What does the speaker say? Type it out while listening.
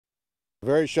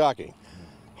Very shocking.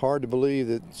 Hard to believe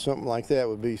that something like that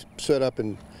would be set up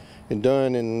and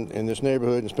done in this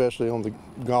neighborhood, and especially on the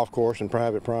golf course and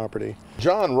private property.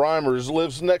 John Reimers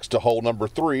lives next to hole number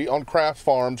 3 on Kraft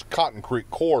Farms' Cotton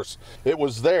Creek course. It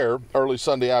was there early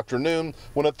Sunday afternoon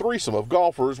when a threesome of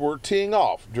golfers were teeing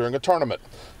off during a tournament.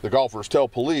 The golfers tell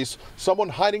police someone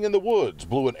hiding in the woods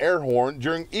blew an air horn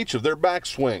during each of their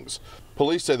backswings.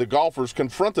 Police say the golfers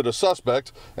confronted a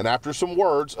suspect, and after some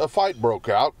words, a fight broke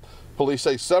out. Police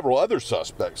say several other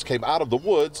suspects came out of the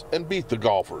woods and beat the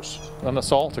golfers. An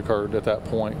assault occurred at that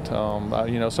point.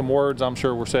 Some words I'm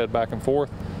sure were said back and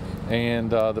forth, and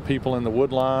the people in the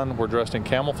wood line were dressed in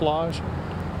camouflage,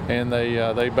 and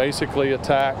they basically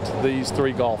attacked these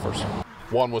 3 golfers.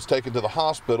 One was taken to the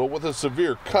hospital with a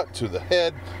severe cut to the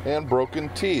head and broken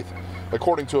teeth.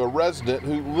 According to a resident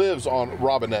who lives on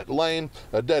Robinette Lane,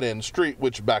 a dead-end street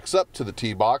which backs up to the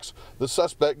tee box, the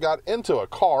suspect got into a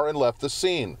car and left the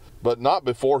scene, but not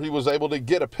before he was able to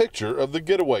get a picture of the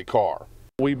getaway car.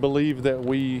 We believe that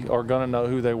we are going to know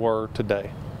who they were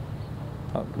today.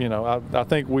 I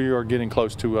think we are getting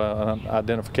close to an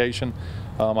identification.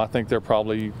 I think they're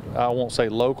probably, I won't say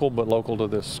local, but local to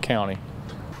this county.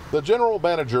 The general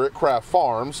manager at Kraft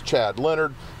Farms, Chad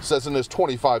Leonard, says in his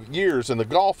 25 years in the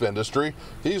golf industry,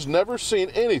 he's never seen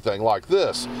anything like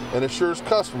this and assures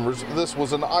customers this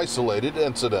was an isolated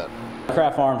incident.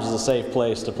 Kraft Farms is a safe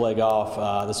place to play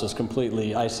golf. This was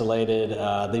completely isolated.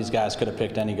 These guys could have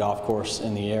picked any golf course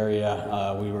in the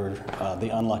area. We were the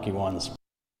unlucky ones.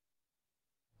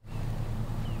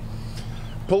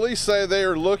 Police say they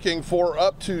are looking for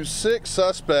up to 6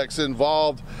 suspects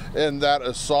involved in that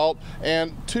assault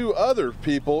and 2 other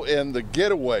people in the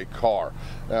getaway car.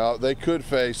 Now, they could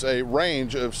face a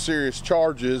range of serious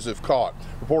charges if caught.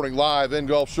 Reporting live in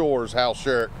Gulf Shores, Hal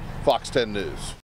Sherrick, Fox 10 News.